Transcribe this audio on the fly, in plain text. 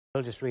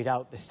I'll just read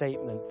out the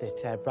statement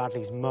that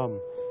Bradley's mum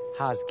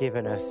has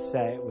given us.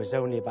 It was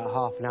only about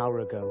half an hour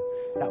ago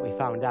that we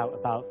found out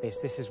about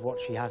this. This is what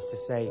she has to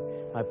say.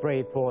 My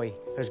brave boy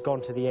has gone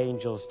to the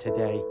angels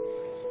today.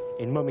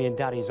 In Mummy and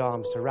Daddy's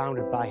arms,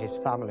 surrounded by his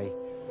family.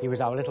 He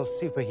was our little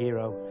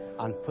superhero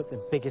and put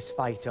the biggest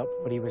fight up,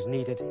 but he was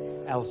needed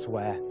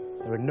elsewhere.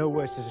 There are no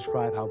words to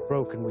describe how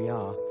broken we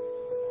are.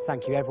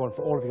 Thank you, everyone,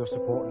 for all of your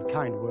support and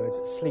kind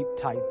words. Sleep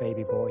tight,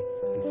 baby boy,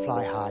 and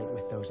fly high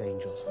with those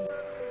angels.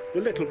 The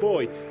little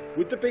boy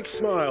with the big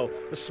smile,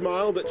 a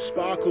smile that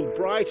sparkled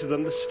brighter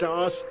than the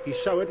stars he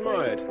so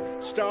admired.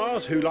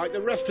 Stars who, like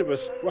the rest of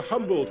us, were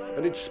humbled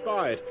and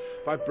inspired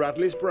by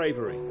Bradley's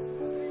bravery.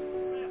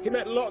 He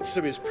met lots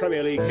of his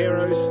Premier League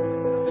heroes,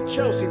 the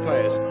Chelsea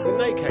players when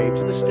they came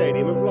to the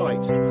Stadium of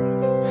Light.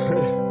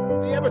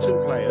 The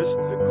Everton players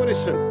at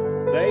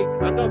Goodison, they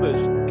and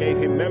others gave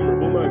him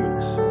memorable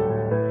moments.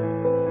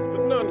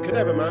 But none could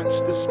ever match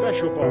the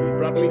special bond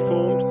Bradley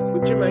formed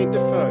with Jermaine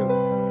Defoe.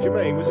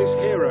 Jermaine was his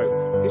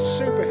hero, his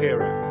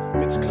superhero,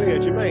 and it's clear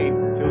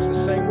Jermaine feels the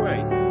same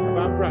way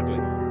about Bradley.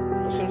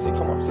 As soon as he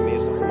come up to me,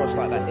 it's almost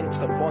like that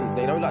instant bond,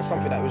 you know, like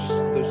something that was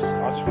just,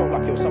 I just felt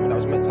like it was something that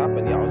was meant to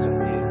happen. Yeah,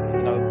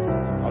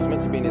 I was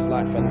meant to be in his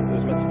life, and it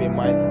was meant to be in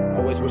mine. I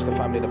always wish the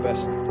family the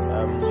best.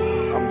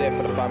 I'm there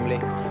for the family.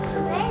 How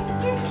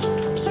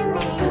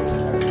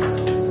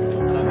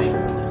are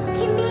you?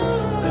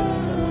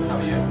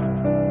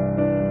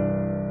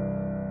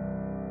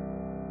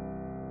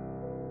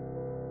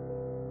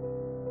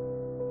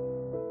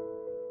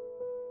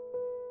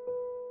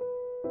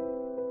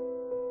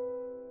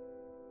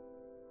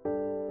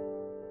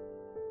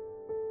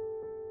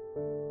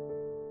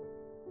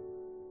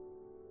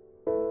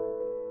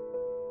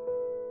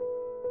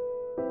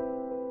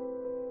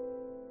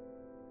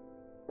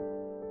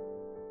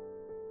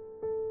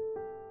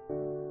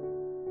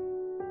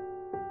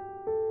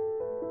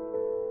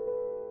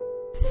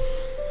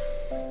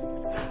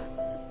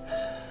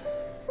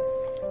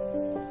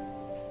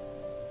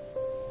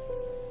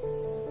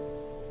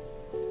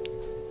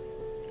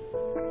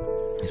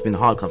 It's been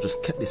hard because I've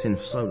just kept this in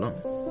for so long.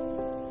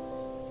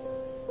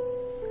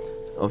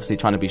 Obviously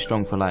trying to be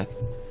strong for like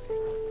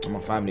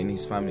my family and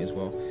his family as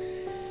well.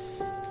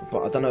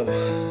 But I don't know,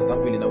 I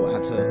don't really know how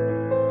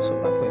to sort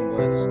of like put in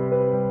words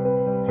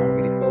how I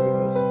really feel,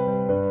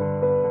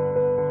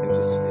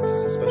 because it was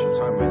just a special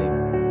time really.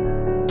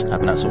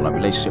 Having that sort of like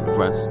relationship with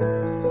Raz.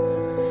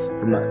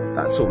 From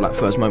that sort of like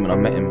first moment I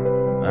met him,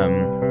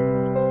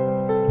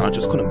 and I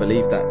just couldn't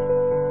believe that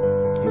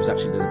he was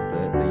actually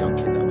the young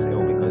kid that was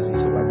ill, because he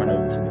sort of like ran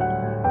over to me.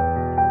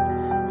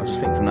 I just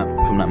think from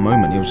that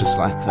moment, it was just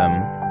like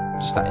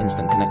just that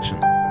instant connection.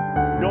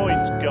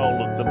 Joint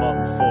goal of the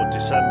month for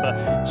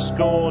December,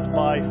 scored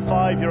by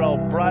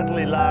 5-year-old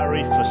Bradley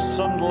Lowery for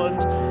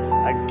Sunderland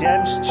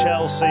against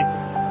Chelsea,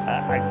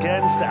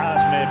 against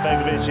Asmir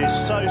Begovic.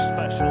 Is so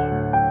special.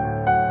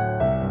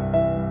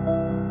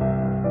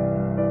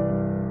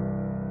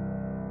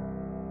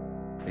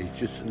 He's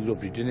just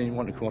lovely. Didn't even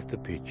want to come off the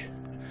pitch.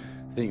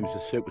 I think he was a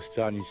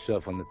superstar in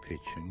himself on the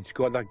pitch, and he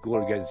scored that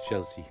goal against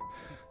Chelsea.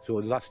 So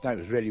last night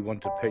was really one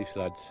to pace,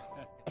 lads.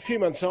 A few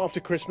months after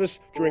Christmas,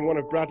 during one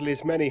of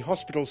Bradley's many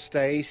hospital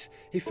stays,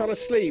 he fell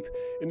asleep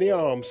in the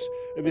arms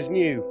of his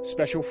new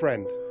special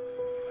friend.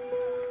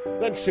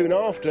 Then soon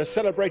after,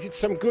 celebrated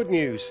some good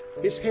news.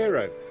 His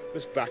hero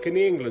was back in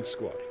the England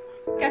squad.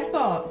 Guess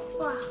what?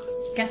 What?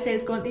 Guess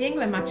who's going to the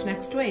England match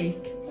next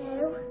week?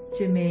 Who?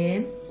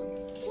 Jermaine.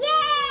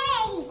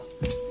 Yay!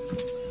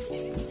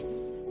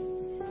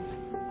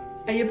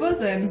 Are you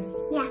buzzing?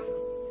 Yeah.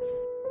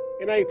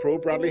 In April,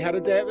 Bradley had a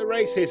day at the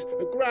races,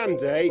 a grand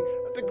day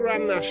at the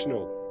Grand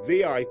National,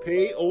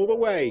 VIP all the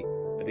way,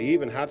 and he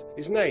even had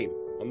his name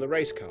on the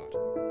race card.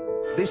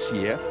 This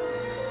year,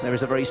 there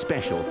is a very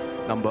special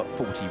number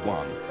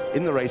 41.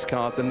 In the race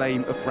card, the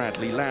name of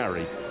Bradley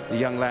Lowery, the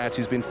young lad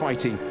who's been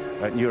fighting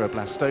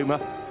neuroblastoma.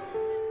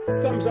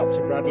 Thumbs up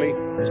to Bradley.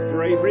 His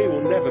bravery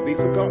will never be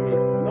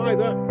forgotten,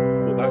 neither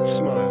will that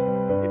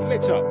smile. It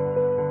lit up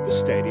the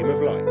Stadium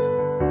of Light.